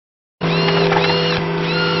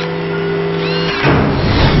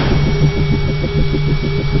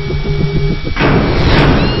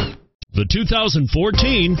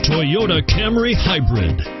2014 Toyota Camry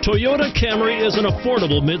Hybrid. Toyota Camry is an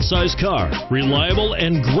affordable midsize car, reliable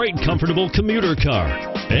and great comfortable commuter car,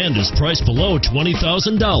 and is priced below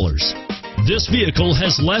 $20,000. This vehicle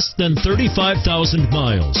has less than 35,000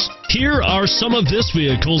 miles. Here are some of this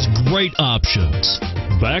vehicle's great options: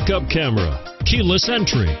 backup camera, keyless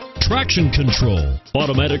entry, traction control,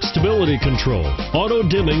 automatic stability control,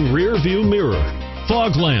 auto-dimming rear view mirror,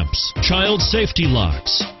 fog lamps, child safety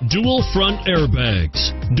locks, dual front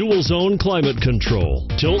airbags, dual zone climate control,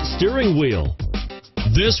 tilt steering wheel.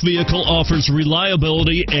 This vehicle offers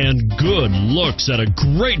reliability and good looks at a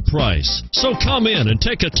great price. So come in and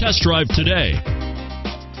take a test drive today.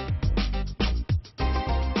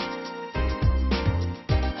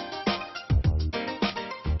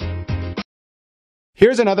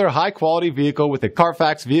 Here's another high-quality vehicle with a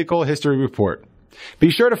Carfax Vehicle History Report.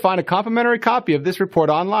 Be sure to find a complimentary copy of this report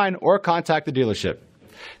online or contact the dealership.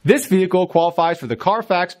 This vehicle qualifies for the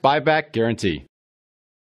Carfax Buyback Guarantee.